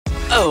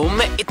ओह,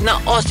 मैं इतना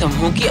ऑसम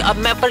हूँ कि अब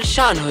मैं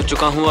परेशान हो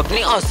चुका हूँ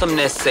अपनी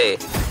ऑसमनेस से।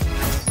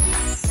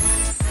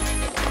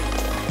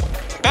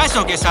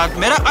 पैसों के साथ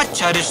मेरा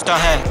अच्छा रिश्ता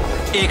है,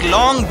 एक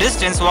लॉन्ग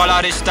डिस्टेंस वाला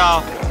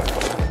रिश्ता।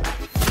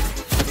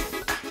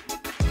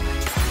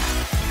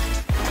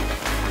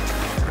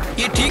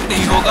 ये ठीक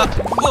नहीं होगा।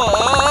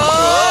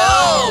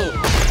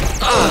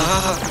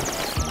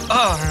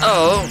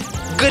 ओह,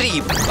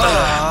 गरीब।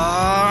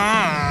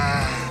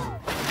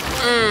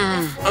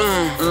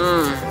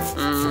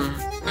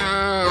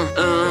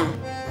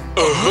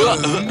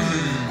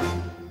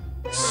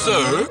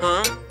 सर,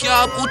 क्या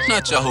आप उठना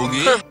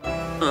चाहोगे?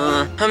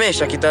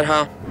 हमेशा की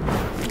तरह।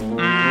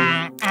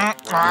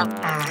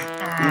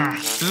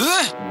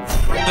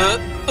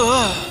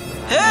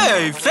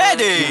 हे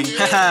फ्रेडी,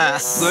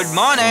 गुड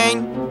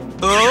मॉर्निंग।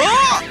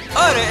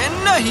 अरे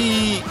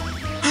नहीं,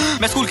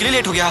 मैं स्कूल के लिए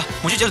लेट हो गया।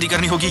 मुझे जल्दी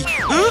करनी होगी।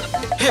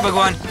 हे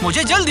भगवान,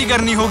 मुझे जल्दी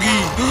करनी होगी।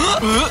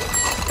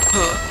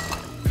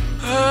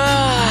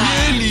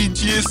 ये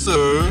लीजिए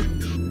सर।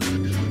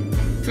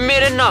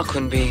 मेरे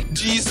नाखून भी।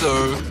 जी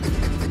सर।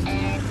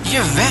 ये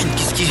वैन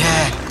किसकी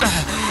है?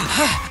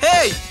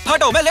 हे,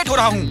 हटो, मैं लेट हो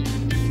रहा हूँ।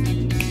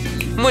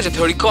 मुझे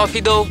थोड़ी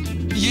कॉफी दो।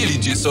 ये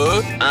लीजिए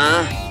सर।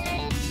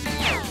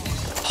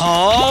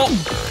 हाँ,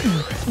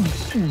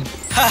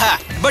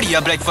 बढ़िया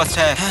ब्रेकफास्ट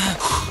है।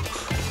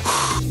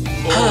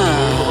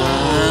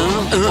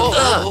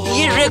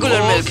 ये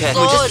रेगुलर मिल्क है,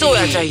 मुझे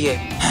सोया चाहिए।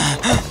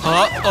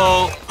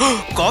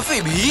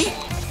 कॉफी भी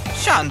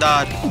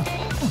शानदार।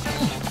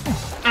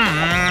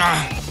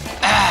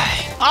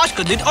 आज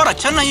का दिन और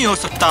अच्छा नहीं हो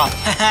सकता।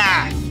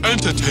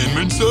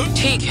 Entertainment sir.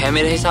 ठीक है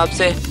मेरे हिसाब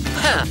से।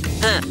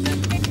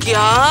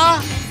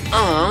 क्या?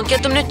 क्या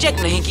तुमने चेक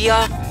नहीं किया?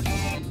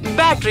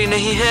 बैटरी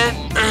नहीं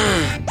है।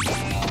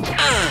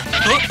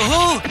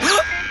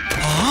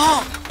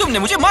 तुमने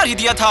मुझे मार ही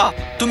दिया था।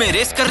 तुम्हें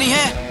रेस करनी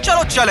है?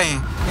 चलो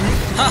चलें।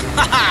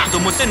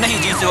 तुम मुझसे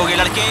नहीं जीत सकोगे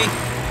लड़के।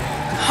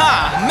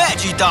 हाँ, मैं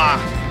जीता।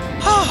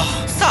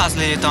 सांस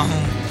ले लेता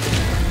हूँ।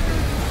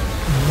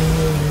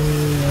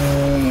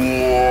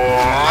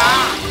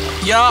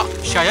 या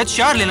शायद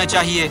शार लेना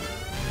चाहिए।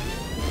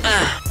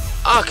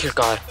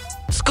 आखिरकार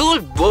स्कूल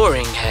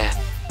बोरिंग है।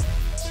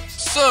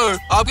 सर,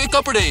 आपके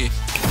कपड़े।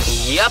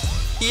 यप,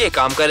 ये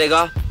काम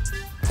करेगा।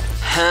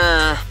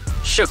 हाँ,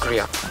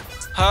 शुक्रिया।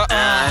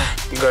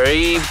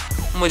 गरीब,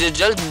 मुझे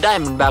जल्द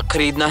डायमंड बैग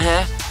खरीदना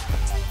है।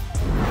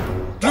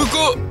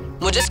 रुको,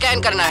 मुझे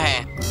स्कैन करना है।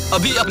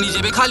 अभी अपनी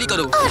जेबें खाली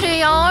करो। अरे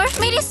यार,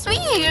 मेरी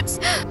स्वीट्स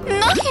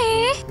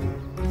नहीं।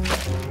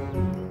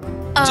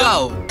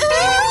 जाओ।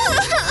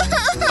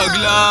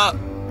 अगला।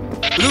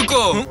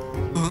 रुको।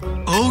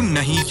 ओह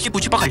नहीं, ये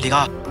मुझे पकड़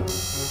लेगा।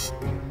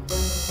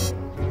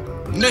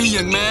 नहीं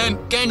यंग मैन,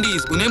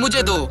 कैंडीज उन्हें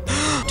मुझे दो।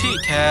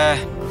 ठीक है,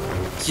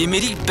 ये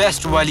मेरी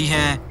बेस्ट वाली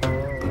हैं।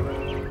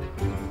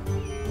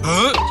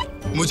 हाँ?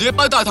 मुझे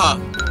पता था,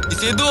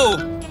 इसे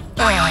दो।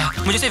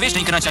 मुझे इसे वेस्ट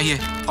नहीं करना चाहिए।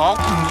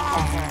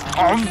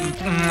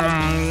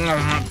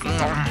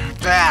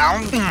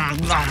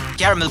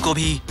 कैरमल को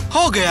भी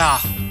हो गया।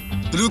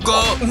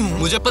 रुको,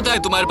 मुझे पता है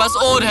तुम्हारे पास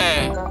और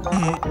है।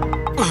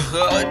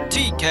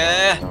 ठीक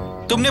है,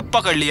 तुमने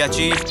पकड़ लिया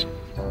चीफ।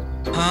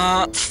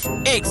 हाँ,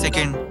 एक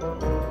सेकेंड,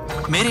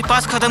 मेरे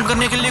पास खत्म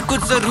करने के लिए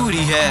कुछ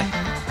जरूरी है।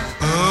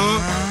 हाँ?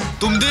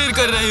 तुम देर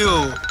कर रहे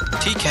हो।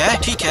 ठीक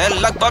है,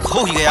 लगभग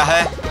हो ही गया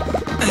है।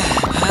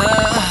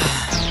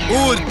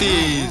 और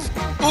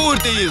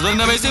तेज,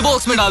 वरना मैं इसे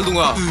बॉक्स में डाल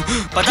दूंगा।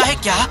 पता है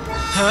क्या?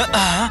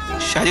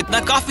 शायद इतना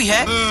काफी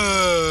है।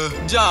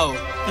 जाओ।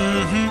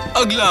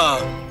 अगला।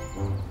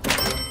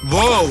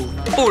 वाओ,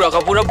 पूरा का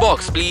पूरा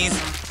बॉक्स प्लीज।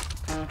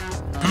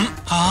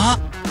 हाँ,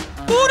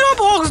 पूरा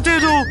बॉक्स दे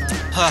दो।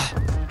 हाँ,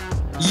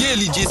 ये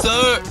लीजिए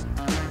सर।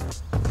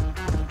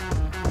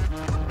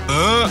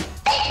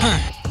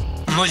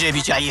 मुझे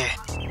भी चाहिए।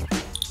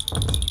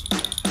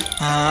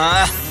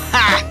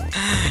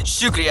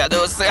 शुक्रिया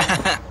दोस्त।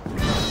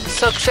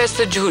 सक्सेस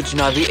से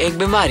जूझना भी एक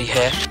बीमारी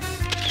है।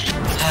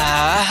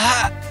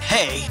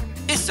 हे,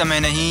 इस समय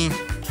नहीं।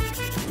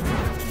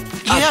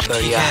 ये अब ठीक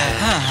बढ़िया है।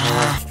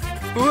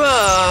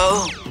 वाओ,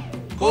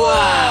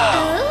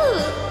 वाओ,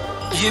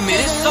 ये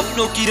मेरे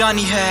सपनों की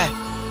रानी है।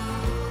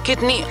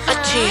 कितनी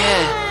अच्छी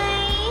है।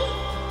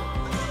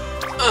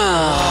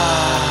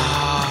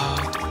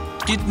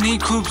 कितनी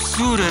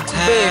खूबसूरत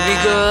है। Baby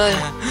girl.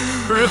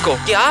 रुको,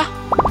 क्या?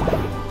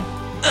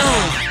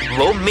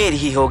 वो मेरी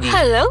ही होगी।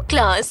 हेलो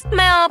क्लास,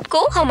 मैं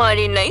आपको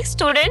हमारी नई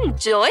स्टूडेंट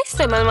जॉय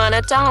से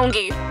मिलवाना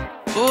चाहूंगी।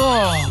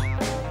 ओह,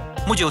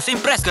 मुझे उसे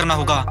इम्प्रेस करना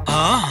होगा।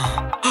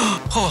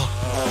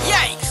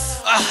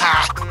 याइक्स!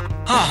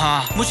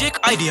 हाँ, मुझे एक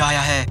आइडिया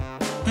आया है।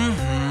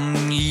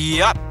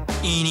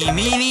 इनी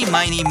मीनी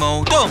माइनी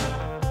मो तुम।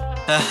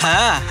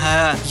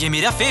 ये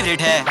मेरा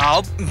फेवरेट है।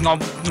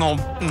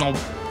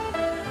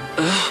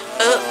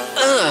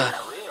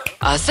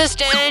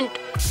 असिस्टेंट,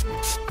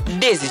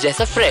 डेजी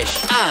जैसा फ्रेश।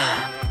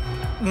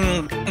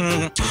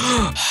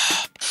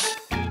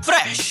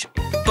 फ्रेश,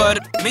 पर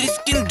मेरी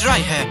स्किन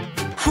ड्राई है।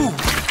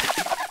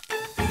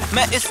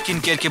 मैं इस स्किन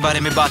केयर के बारे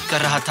में बात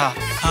कर रहा था।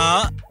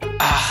 हाँ,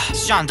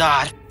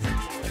 शानदार।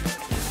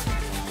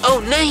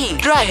 ओह नहीं,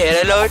 ड्राई हेयर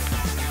अलर्ट।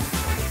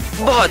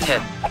 बहुत है,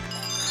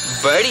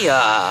 बढ़िया।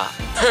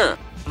 हाँ।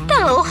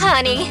 तो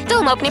हनी,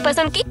 तुम अपनी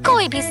पसंद की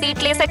कोई भी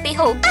सीट ले सकती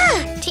हो।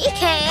 ठीक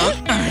है।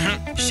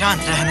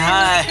 शांत रहना।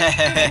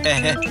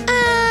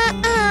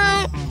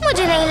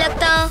 मुझे नहीं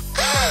लगता।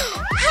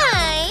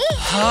 हाय।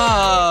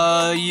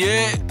 हाँ, ये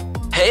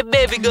हे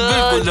बेबी बिल्कुल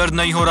गर्ल। दर्द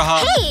नहीं हो रहा।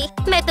 हे,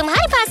 मैं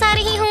तुम्हारे पास आ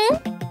रही हूँ।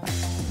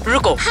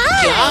 रुको,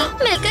 हाय, क्या?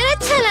 मिलकर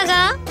अच्छा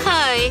लगा।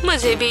 हाय,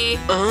 मुझे भी।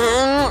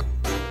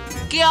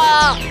 क्या?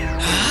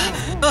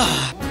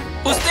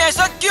 उसने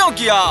ऐसा क्यों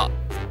किया?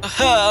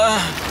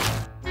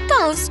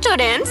 तो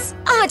स्टूडेंट्स,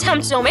 आज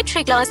हम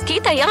ज्योमेट्री क्लास की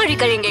तैयारी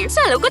करेंगे।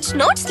 चलो कुछ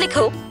नोट्स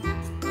लिखो।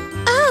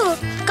 ओह,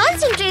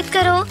 कंसंट्रेट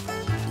करो।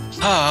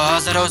 हाँ,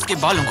 जरा उसके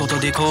बालों को तो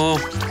देखो,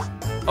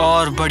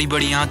 और बड़ी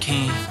बड़ी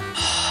आँखें।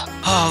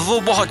 हाँ, वो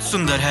बहुत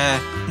सुंदर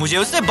है। मुझे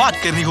उससे बात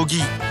करनी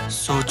होगी।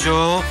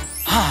 सोचो।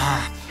 हाँ,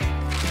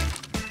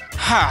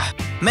 हाँ,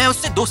 मैं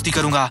उससे दोस्ती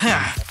करूंगा।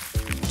 हाँ,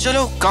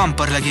 चलो काम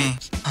पर लगें।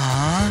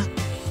 हाँ,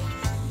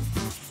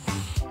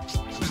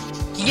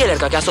 ये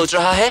लड़का क्या सोच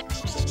रहा है?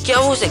 क्या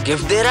वो उसे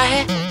गिफ्ट दे रहा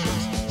है?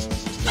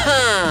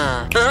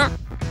 हाँ, हाँ?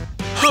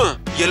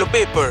 हाँ, येलो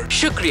पेपर।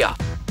 शुक्रिया,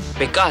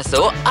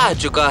 पिकासो आ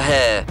चुका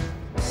है।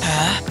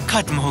 हाँ,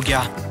 खत्म हो गया।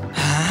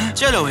 हाँ,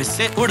 चलो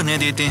इससे उड़ने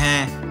देते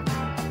हैं।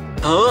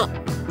 हाँ,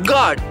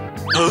 गार्ड।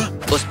 हाँ?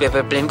 उस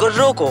पेपर प्लेन को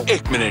रोको।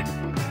 1 मिनट।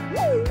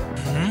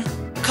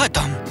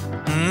 खत्म।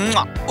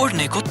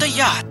 उड़ने को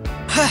तैयार।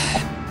 हाँ।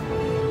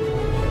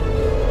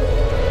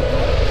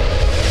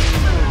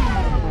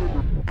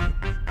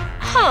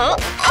 हाँ,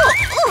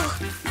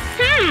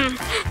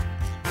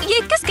 ये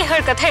किसकी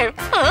हरकत है?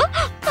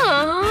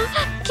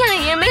 क्या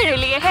ये मेरे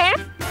लिए है?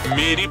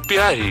 मेरी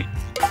प्यारी।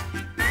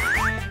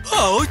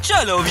 ओ,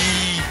 चलो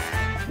भी।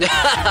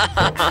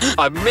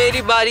 अब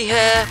मेरी बारी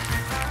है।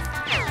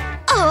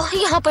 ओह,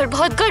 यहाँ पर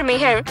बहुत गर्मी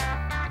है।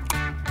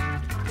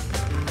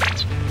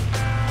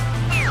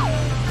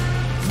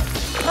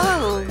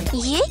 ओह,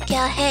 ये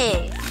क्या है?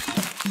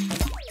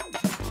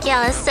 क्या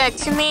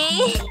सच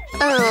में?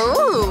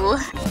 ओह,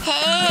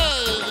 हे।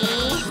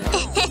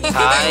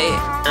 हाय।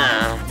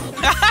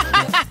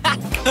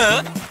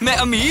 हाँ, मैं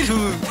अमीर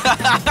हूँ।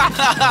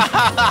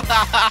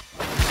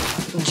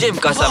 जिम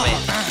का समय।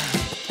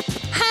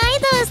 हाय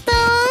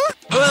दोस्तों।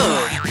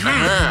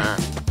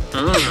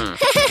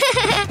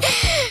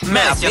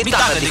 मैं अपनी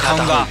ताकत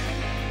दिखाऊंगा।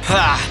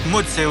 हाँ,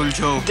 मुझसे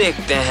उलझो।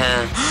 देखते हैं।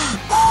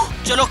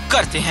 चलो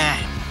करते हैं।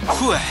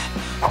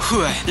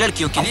 हुए,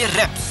 लड़कियों के लिए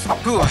रेप्स।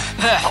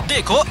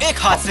 देखो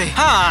एक हाथ से।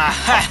 हाँ,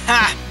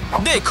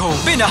 देखो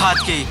बिना हाथ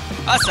के।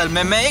 असल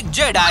में मैं एक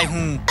जेडाई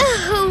हूँ।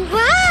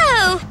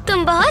 वाह,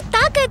 तुम बहुत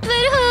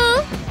ताकतवर हो।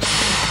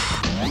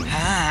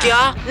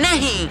 क्या?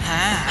 नहीं।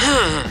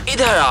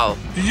 इधर आओ।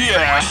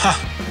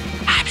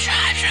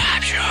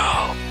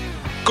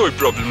 कोई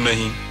प्रॉब्लम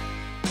नहीं।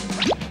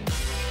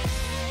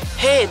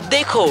 हे,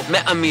 देखो,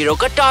 मैं अमीरों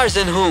का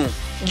टार्जन हूँ।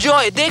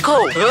 जॉय, देखो।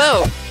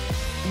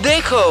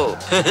 देखो।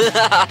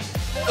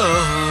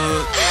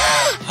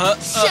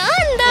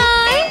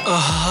 शानदार।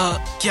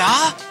 क्या?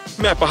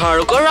 मैं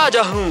पहाड़ों का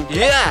राजा हूँ।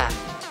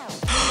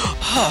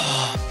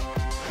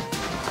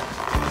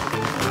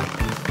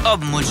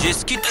 अब मुझे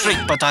इसकी ट्रिक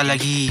पता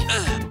लगी।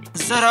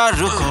 जरा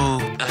रुको।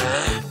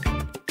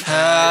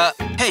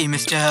 हे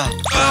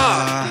मिस्टर,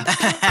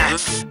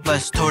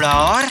 बस थोड़ा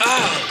और।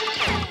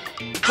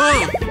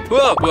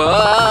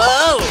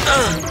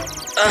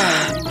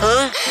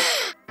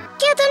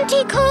 क्या तुम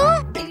ठीक हो?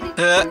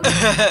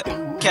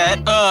 खैर,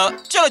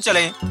 चलो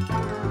चलें।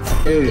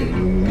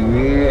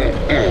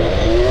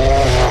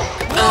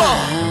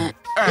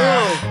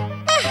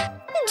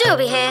 जो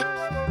भी है।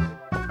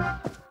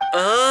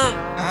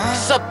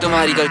 सब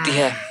तुम्हारी गलती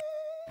है।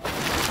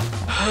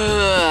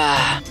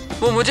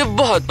 वो मुझे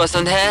बहुत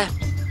पसंद है।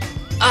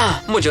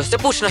 मुझे उससे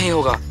पूछना ही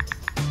होगा।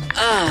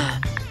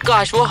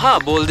 काश वो हाँ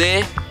बोल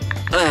दे।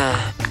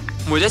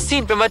 मुझे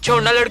सीन पे मत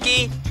छोड़ना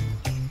लड़की।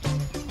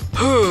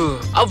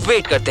 अब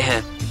वेट करते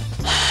हैं।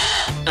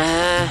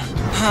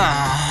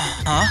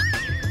 हाँ?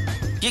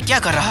 ये क्या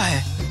कर रहा है?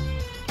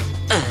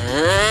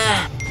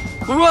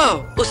 वाह,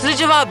 उसने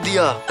जवाब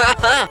दिया।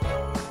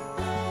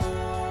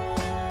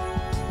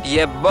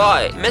 ये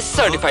बॉय, मैं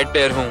सर्टिफाइड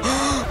प्लेयर हूँ।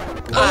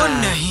 ओह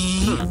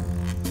नहीं।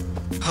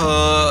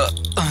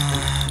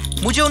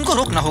 मुझे उनको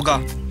रोकना होगा।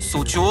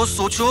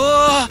 सोचो।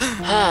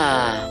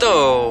 हाँ, तो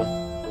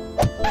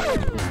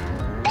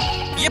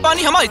ये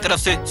पानी हमारी तरफ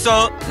से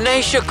सर।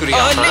 नहीं,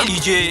 शुक्रिया। ले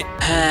लीजिए।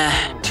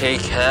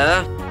 ठीक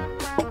है,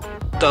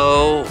 तो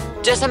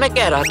जैसा मैं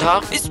कह रहा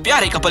था, इस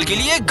प्यारे कपल के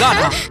लिए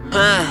गाना।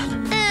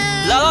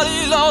 ला ला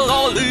ली, ला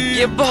ला ली।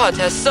 ये बहुत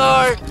है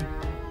सर।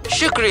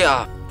 शुक्रिया।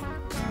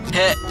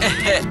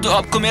 तो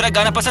आपको मेरा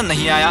गाना पसंद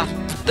नहीं आया?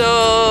 तो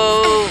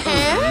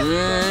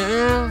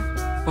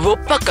वो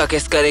पक्का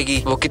किस करेगी।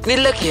 वो कितनी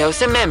लकी है,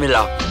 उसे मैं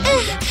मिला।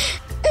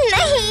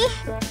 नहीं।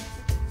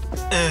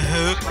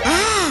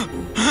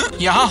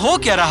 यहाँ हो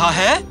क्या रहा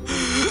है?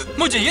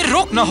 मुझे ये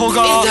रोकना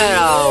होगा। इधर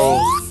आओ।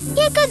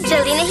 ये कुछ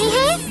जल्दी नहीं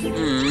है।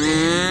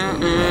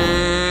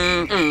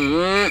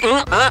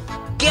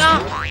 क्या?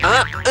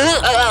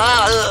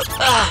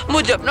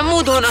 मुझे अपना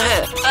मुंह धोना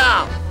है।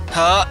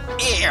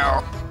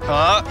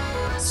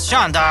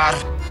 शानदार।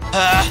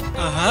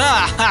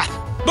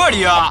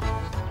 बढ़िया।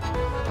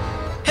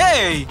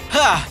 हे,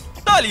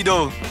 ताली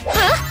दो।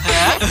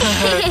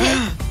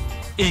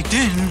 एक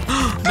दिन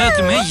मैं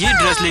तुम्हें ये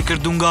ड्रेस लेकर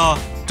दूंगा।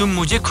 तुम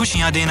मुझे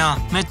खुशियाँ देना।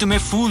 मैं तुम्हें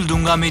फूल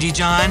दूंगा मेरी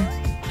जान।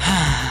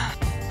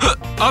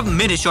 अब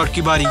मेरे शॉट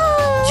की बारी।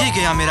 ये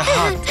गया मेरा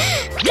हाथ।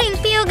 ड्रिंक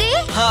पियोगे?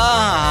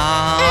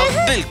 हाँ,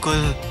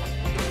 बिल्कुल।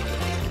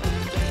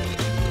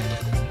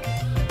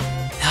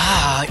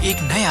 हाँ,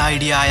 एक नया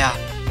आइडिया आया।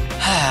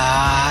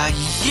 हाँ,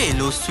 ये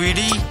लो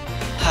स्वीटी।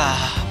 हाँ,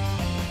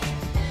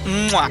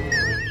 मुआ।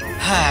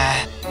 हाँ,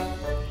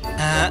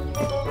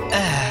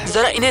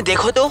 जरा इन्हें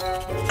देखो तो।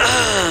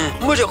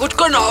 मुझे कुछ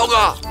करना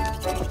होगा।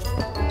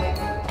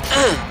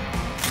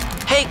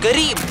 हे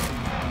गरीब,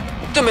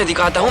 तुम्हें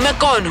दिखाता हूँ मैं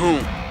कौन हूँ।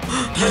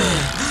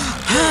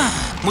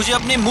 मुझे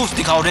अपने मूव्स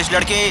दिखाओ रिच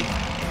लड़के।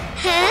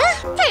 हाँ?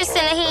 फिर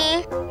से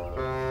नहीं।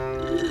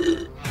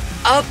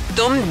 अब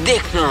तुम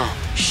देखना।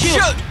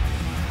 Shoot,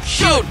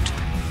 shoot,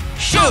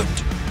 shoot.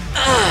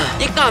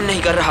 ये काम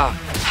नहीं कर रहा।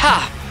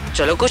 हाँ,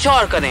 चलो कुछ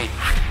और करें।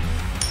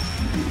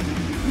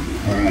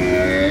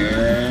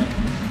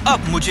 अब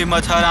मुझे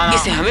मत हराना।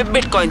 इसे हमें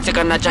बिटकॉइन से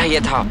करना चाहिए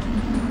था।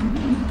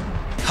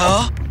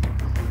 हाँ?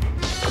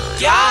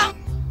 क्या?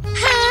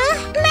 हाँ,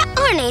 मैं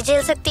और नहीं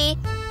झेल सकती।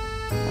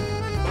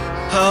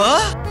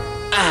 हाँ?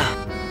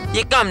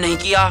 ये काम नहीं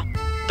किया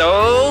तो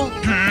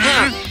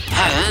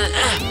हाय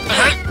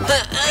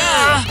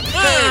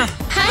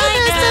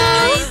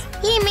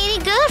दोस्तों, ये मेरी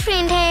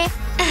गर्लफ्रेंड है।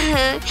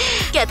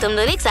 क्या तुम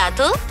दोनों एक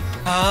साथ हो?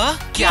 हाँ?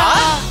 क्या?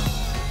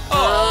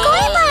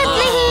 कोई बात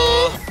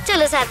नहीं,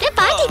 चलो साथ में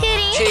पार्टी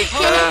करें। ठीक है।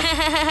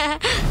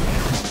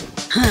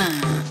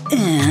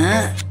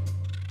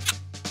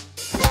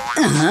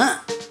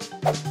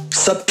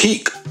 सब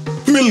ठीक,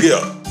 मिल गया।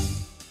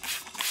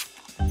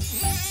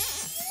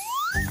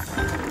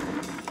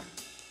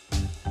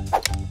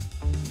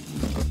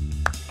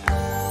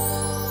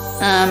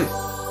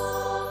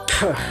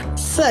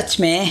 सच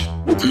में?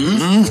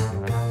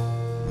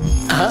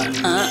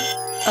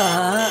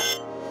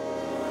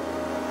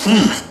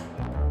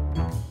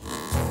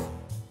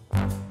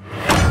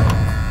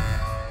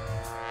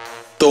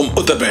 तुम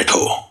उधर बैठो।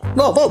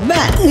 वो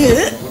मैं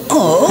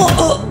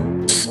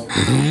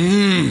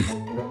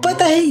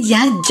पता है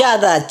यहाँ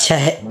ज्यादा अच्छा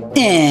है।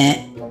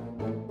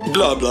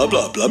 ब्ला ब्ला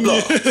ब्ला ब्ला ब्ला।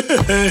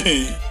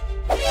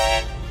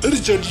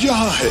 रिचर्ड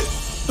यहाँ है।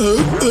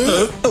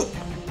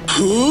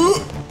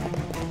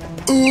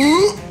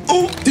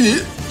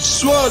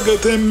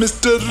 स्वागत है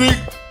मिस्टर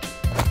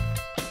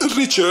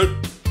रिचर्ड।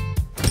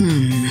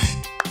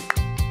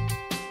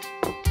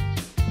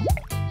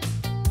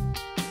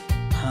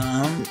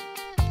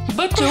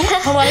 बच्चों,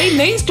 हमारी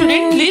नई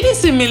स्टूडेंट लेडी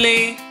से मिले।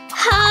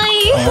 हाय।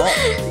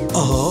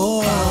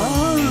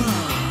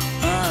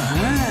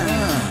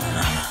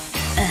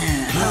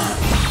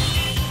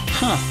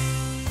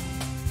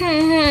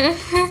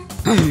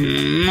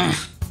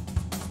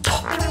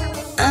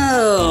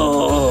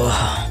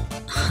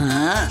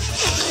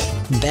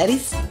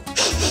 Berries,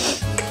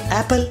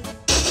 Apple,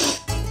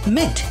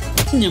 mint.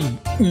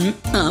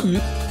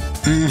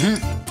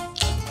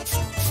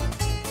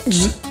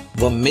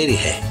 वो मेरी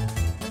है।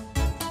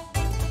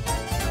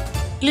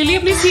 लिली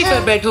अपनी सीट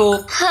पर बैठो।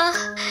 हाँ,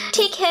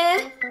 ठीक है।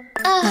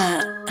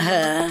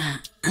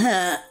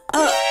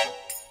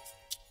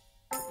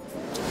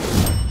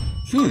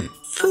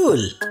 फूल,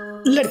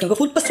 लड़कियों को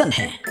फूल पसंद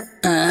है।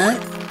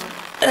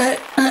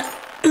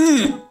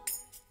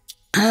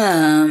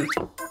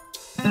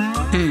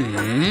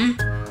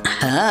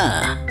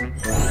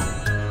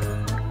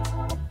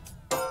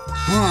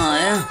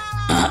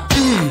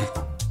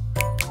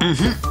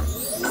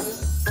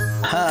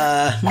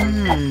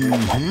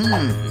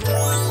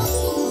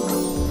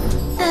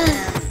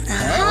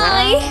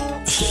 हाय।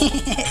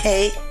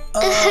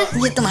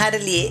 ये तुम्हारे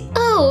लिए।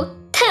 ओह,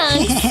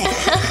 थैंक्स।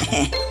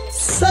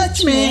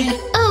 सच में?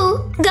 ओह,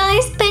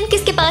 गाइस, पेन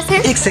किसके पास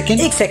है? एक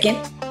सेकेंड।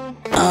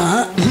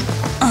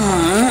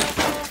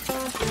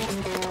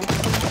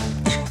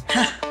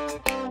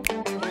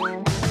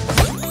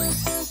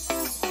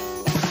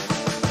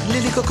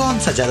 लिली को कौन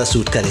सा ज्यादा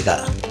सूट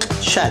करेगा?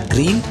 शायद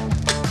ग्रीन?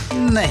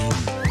 नहीं,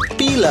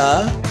 पीला।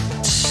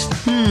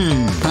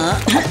 हाँ,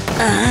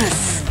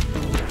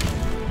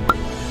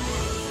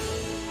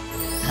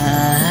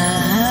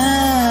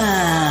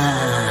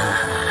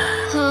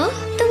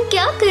 तुम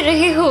क्या कर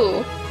रहे हो?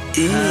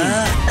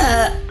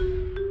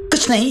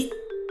 कुछ नहीं।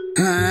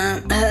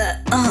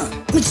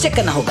 मुझे चेक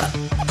करना होगा।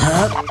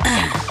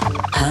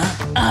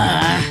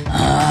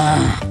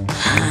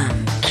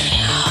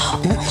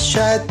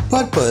 शायद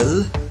पर्पल?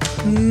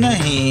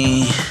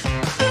 नहीं।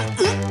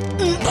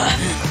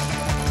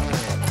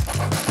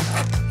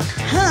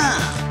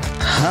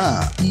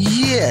 हाँ,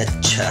 ये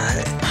अच्छा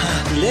है।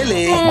 ले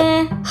ले।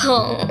 हाँ,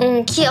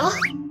 क्या?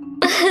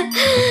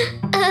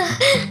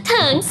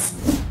 थैंक्स।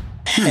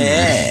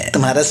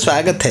 तुम्हारा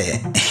स्वागत है।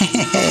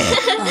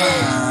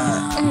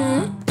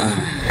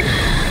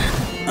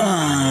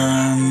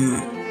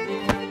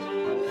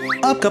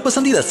 आपका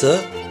पसंदीदा सर।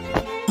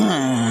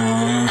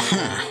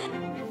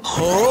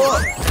 हो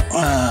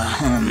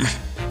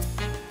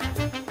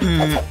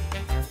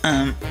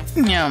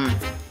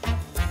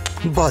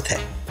बहुत है।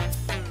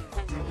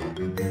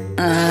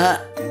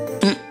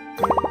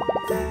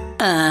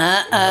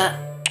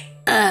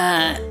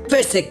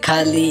 फिर से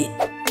खाली।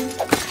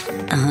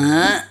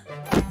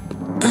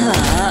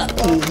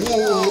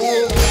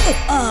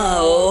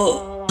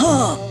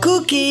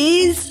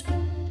 कुकीज।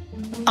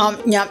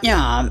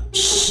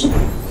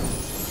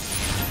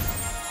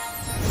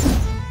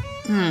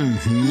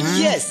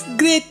 Yes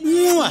great.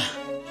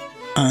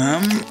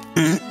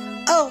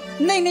 ओह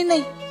नहीं नहीं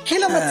नहीं,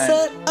 हिलो मत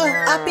सर।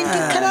 आप इनकी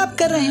खराब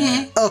कर रहे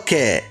हैं।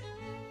 ओके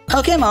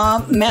ओके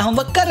मॉम, मैं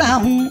होमवर्क कर रहा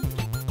हूँ।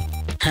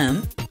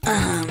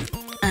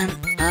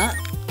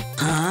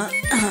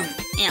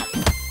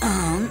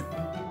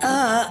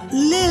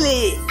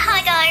 लिली।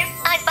 हाय गाइस,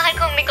 आज बाहर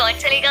घूमने कौन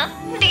चलेगा?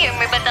 डीएम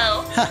में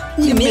बताओ।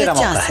 ये मेरा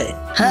मौका चांस है।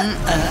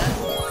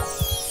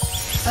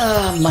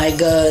 My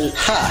girl.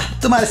 हाँ,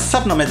 तुम्हारे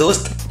सपनों में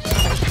दोस्त।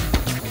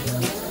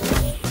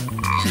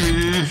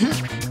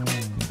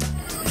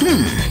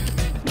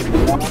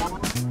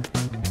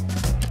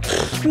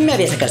 मैं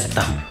भी ऐसा कर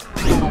सकता हूँ।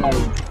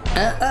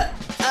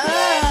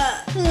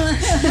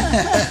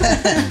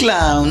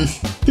 क्लाउन।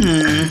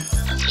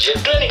 ये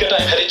ट्रेनिंग का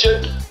टाइम है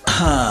रिचर्ड।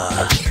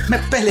 हाँ, मैं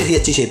पहले ही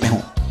अच्छी शेप में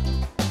हूँ।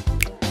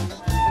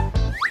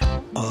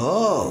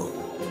 ओह,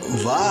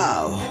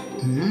 वाव।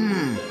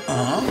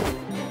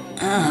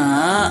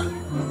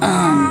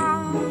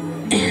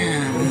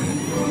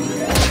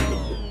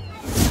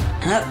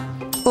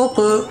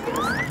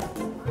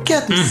 क्या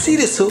तुम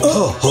सीरियस हो?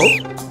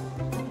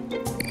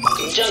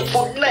 जंक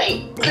फूड नहीं,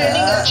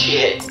 ट्रेनिंग अच्छी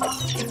है।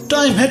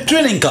 टाइम है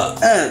ट्रेनिंग का।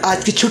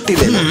 आज की छुट्टी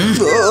ले लो।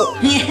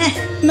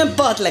 मैं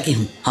बहुत लकी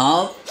हूँ।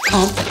 हाँ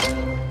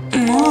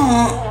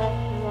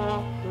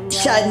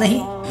शायद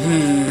नहीं।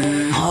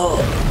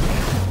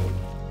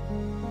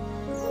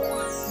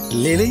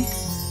 ले ले,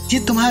 ये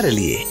तुम्हारे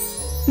लिए।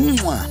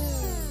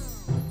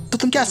 तो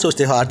तुम क्या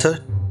सोचते हो Arthur?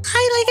 I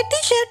like a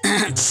t-shirt.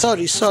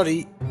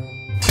 Sorry.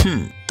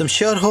 तुम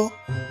श्योर हो?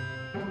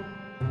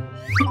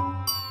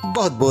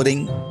 बहुत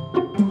बोरिंग,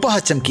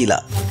 बहुत चमकीला।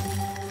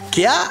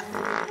 क्या?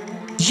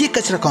 ये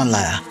कचरा कौन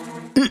लाया?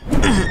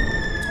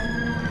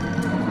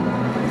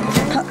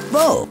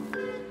 वो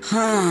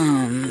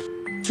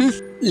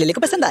लिली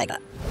को पसंद आएगा।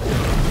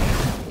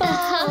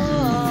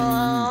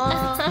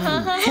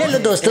 हेलो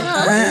दोस्तों।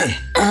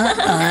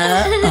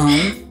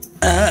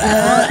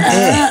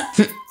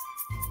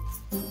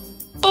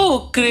 ओह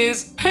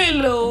क्रिस,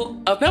 हेलो।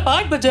 अपना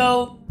पार्ट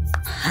बजाओ।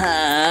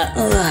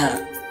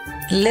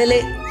 लिली।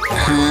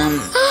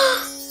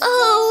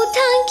 Oh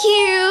thank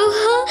you.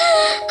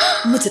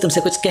 मुझे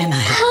तुमसे कुछ कहना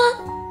है।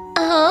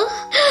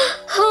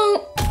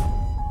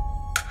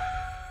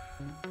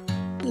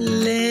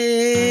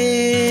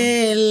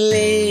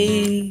 लिली,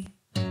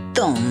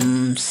 तुम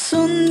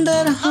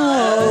सुंदर हो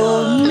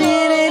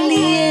मेरे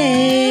लिए।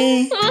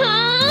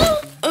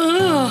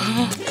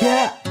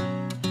 क्या?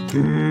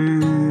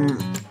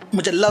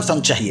 मुझे लव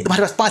सॉन्ग चाहिए।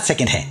 तुम्हारे पास 5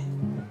 सेकंड है।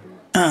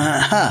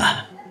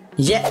 हाँ।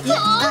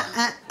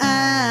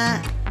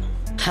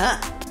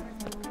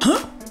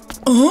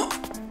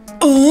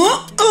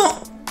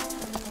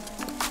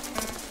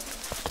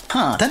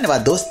 हाँ,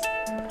 धन्यवाद दोस्त।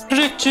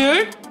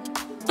 रिचर्ड।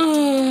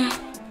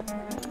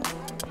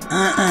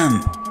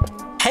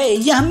 हे,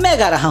 यह मैं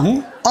गा रहा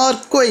हूँ। और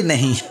कोई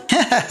नहीं।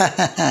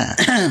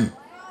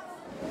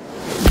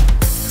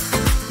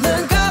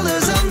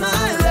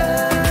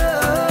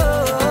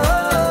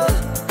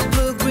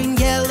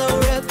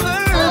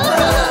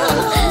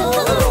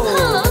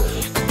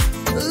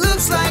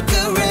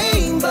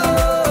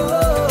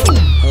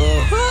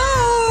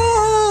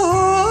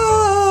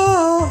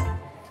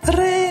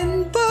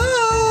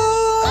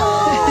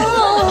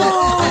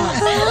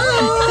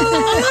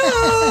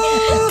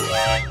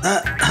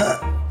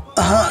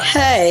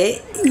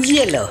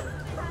 ये लो।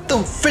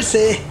 तुम फिर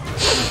से।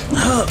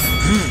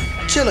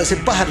 चलो इसे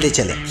बाहर ले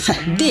चले।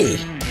 डील।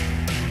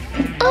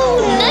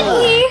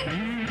 नहीं।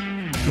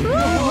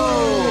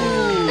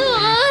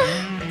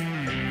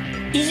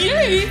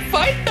 ये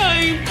फाइट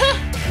टाइम।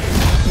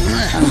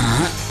 नहीं।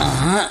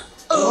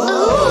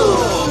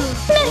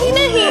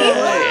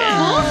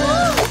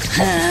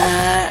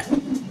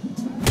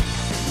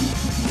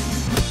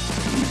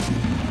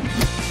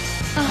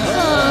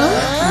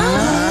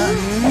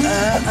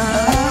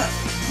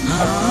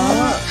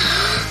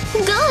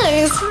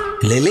 गाइस,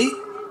 लिली,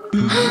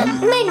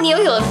 मैं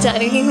न्यूयॉर्क जा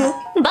रही हूँ।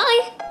 बाय।